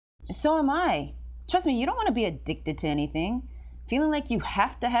So am I. Trust me, you don't want to be addicted to anything. Feeling like you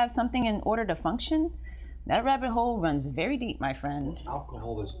have to have something in order to function? That rabbit hole runs very deep, my friend.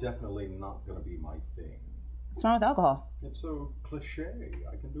 Alcohol is definitely not going to be my thing. What's wrong with alcohol? It's so cliche.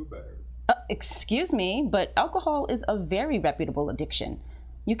 I can do better. Excuse me, but alcohol is a very reputable addiction.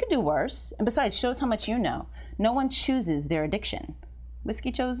 You could do worse. And besides, shows how much you know. No one chooses their addiction.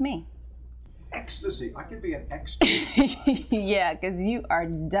 Whiskey chose me. Ecstasy. I could be an ecstasy. Yeah, because you are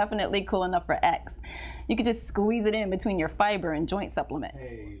definitely cool enough for X. You could just squeeze it in between your fiber and joint supplements.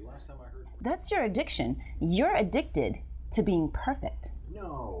 Hey, last time I heard... That's your addiction. You're addicted to being perfect.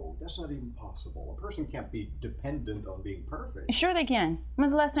 No, that's not even possible. A person can't be dependent on being perfect. Sure they can.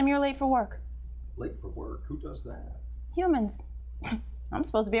 When's the last time you were late for work? Late for work? Who does that? Humans. I'm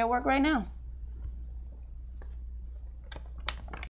supposed to be at work right now.